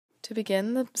To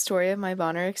begin the story of my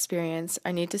Bonner experience,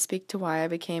 I need to speak to why I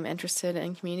became interested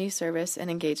in community service and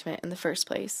engagement in the first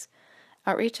place.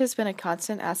 Outreach has been a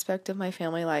constant aspect of my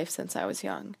family life since I was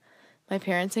young. My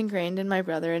parents ingrained in my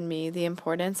brother and me the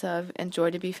importance of and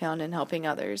joy to be found in helping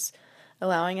others,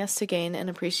 allowing us to gain an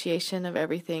appreciation of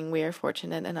everything we are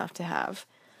fortunate enough to have.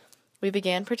 We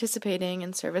began participating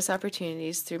in service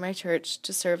opportunities through my church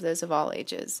to serve those of all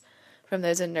ages, from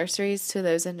those in nurseries to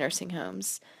those in nursing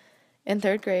homes. In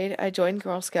third grade, I joined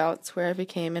Girl Scouts, where I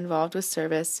became involved with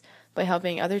service by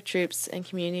helping other troops and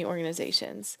community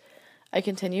organizations. I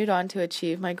continued on to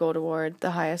achieve my Gold Award,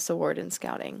 the highest award in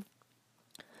Scouting.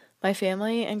 My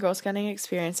family and Girl Scouting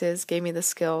experiences gave me the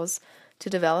skills to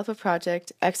develop a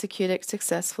project, execute it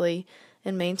successfully,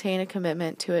 and maintain a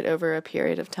commitment to it over a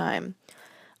period of time.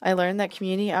 I learned that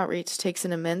community outreach takes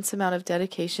an immense amount of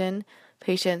dedication,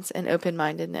 patience, and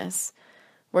open-mindedness.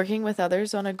 Working with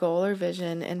others on a goal or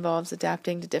vision involves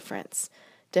adapting to difference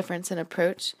in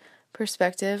approach,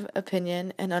 perspective,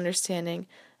 opinion, and understanding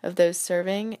of those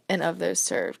serving and of those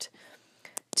served.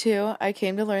 2, I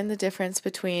came to learn the difference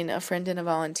between a friend and a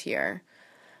volunteer.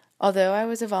 Although I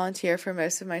was a volunteer for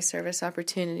most of my service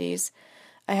opportunities,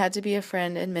 I had to be a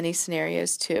friend in many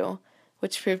scenarios too,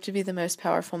 which proved to be the most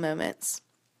powerful moments.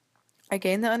 I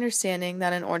gained the understanding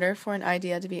that in order for an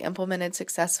idea to be implemented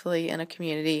successfully in a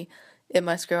community, it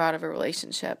must grow out of a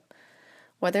relationship.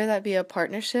 Whether that be a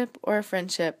partnership or a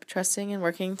friendship, trusting and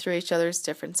working through each other's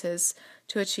differences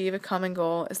to achieve a common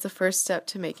goal is the first step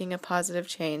to making a positive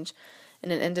change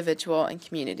in an individual and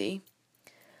community.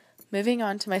 Moving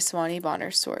on to my Swanee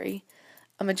Bonner story.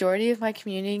 A majority of my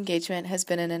community engagement has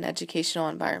been in an educational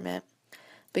environment.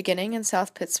 Beginning in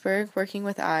South Pittsburgh, working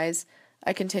with eyes,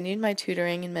 I continued my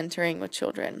tutoring and mentoring with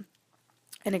children.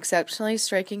 An exceptionally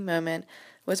striking moment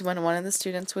was when one of the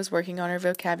students was working on her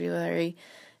vocabulary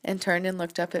and turned and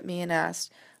looked up at me and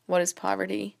asked, "What is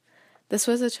poverty?" This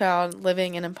was a child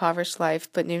living an impoverished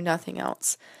life but knew nothing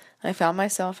else. I found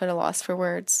myself at a loss for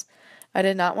words. I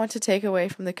did not want to take away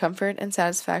from the comfort and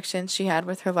satisfaction she had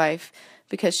with her life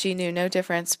because she knew no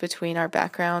difference between our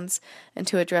backgrounds, and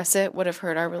to address it would have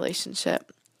hurt our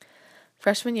relationship.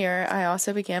 Freshman year, I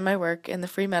also began my work in the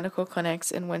free medical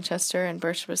clinics in Winchester and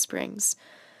Birchwood Springs.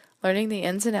 Learning the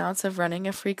ins and outs of running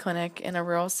a free clinic in a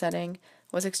rural setting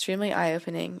was extremely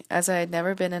eye-opening, as I had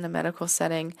never been in a medical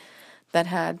setting that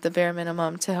had the bare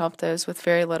minimum to help those with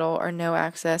very little or no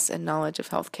access and knowledge of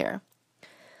healthcare.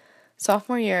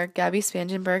 Sophomore year, Gabby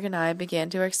Spangenberg and I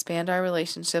began to expand our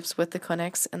relationships with the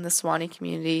clinics in the Swanee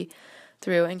community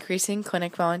through increasing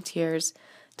clinic volunteers,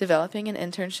 developing an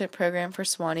internship program for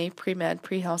Swanee pre-med,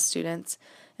 pre-health students,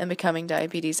 and becoming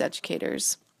diabetes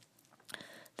educators.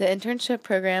 The internship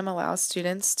program allows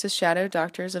students to shadow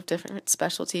doctors of different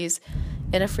specialties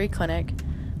in a free clinic,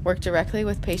 work directly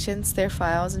with patients, their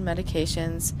files and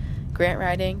medications, grant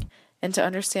writing, and to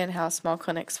understand how small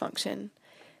clinics function.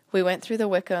 We went through the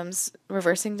Wickham's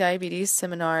Reversing Diabetes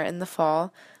seminar in the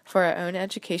fall for our own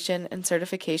education and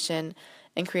certification,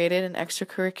 and created an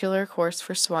extracurricular course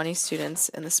for Swanee students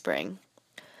in the spring.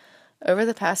 Over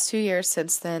the past 2 years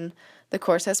since then, the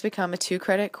course has become a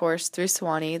 2-credit course through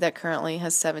Swanee that currently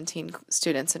has 17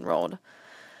 students enrolled.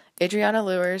 Adriana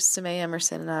Lewers, Samay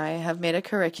Emerson, and I have made a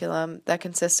curriculum that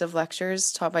consists of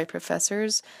lectures taught by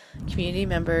professors, community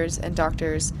members, and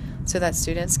doctors so that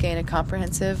students gain a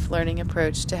comprehensive learning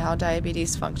approach to how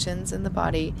diabetes functions in the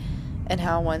body and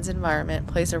how one's environment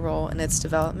plays a role in its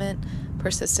development,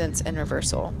 persistence, and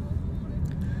reversal.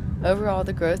 Overall,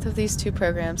 the growth of these 2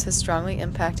 programs has strongly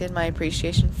impacted my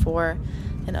appreciation for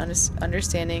and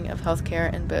understanding of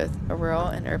healthcare in both a rural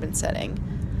and urban setting.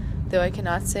 Though I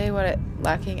cannot say what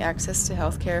lacking access to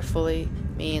healthcare fully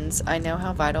means, I know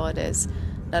how vital it is,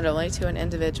 not only to an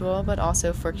individual, but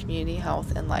also for community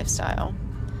health and lifestyle.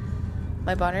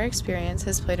 My Bonner experience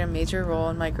has played a major role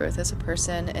in my growth as a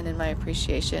person and in my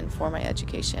appreciation for my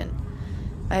education.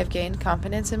 I have gained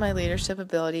confidence in my leadership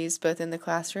abilities both in the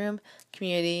classroom,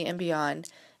 community, and beyond,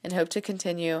 and hope to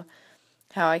continue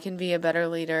how I can be a better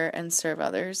leader and serve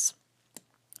others.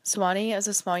 Swanee, as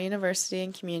a small university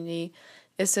and community,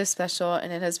 is so special,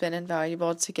 and it has been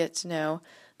invaluable to get to know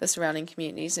the surrounding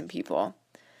communities and people.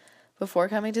 Before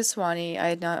coming to Swanee, I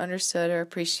had not understood or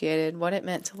appreciated what it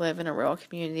meant to live in a rural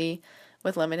community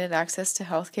with limited access to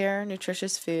healthcare,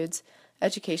 nutritious foods,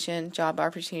 education, job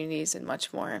opportunities, and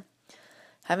much more.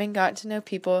 Having gotten to know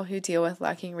people who deal with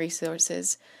lacking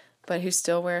resources, but who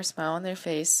still wear a smile on their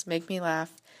face, make me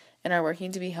laugh, and are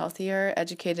working to be healthier,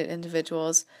 educated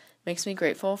individuals, makes me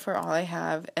grateful for all I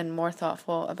have and more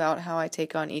thoughtful about how I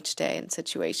take on each day and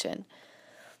situation.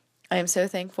 I am so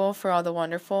thankful for all the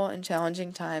wonderful and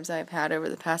challenging times I have had over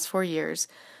the past 4 years,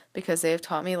 because they have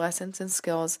taught me lessons and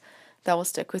skills that will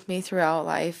stick with me throughout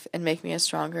life and make me a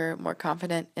stronger, more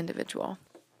confident individual.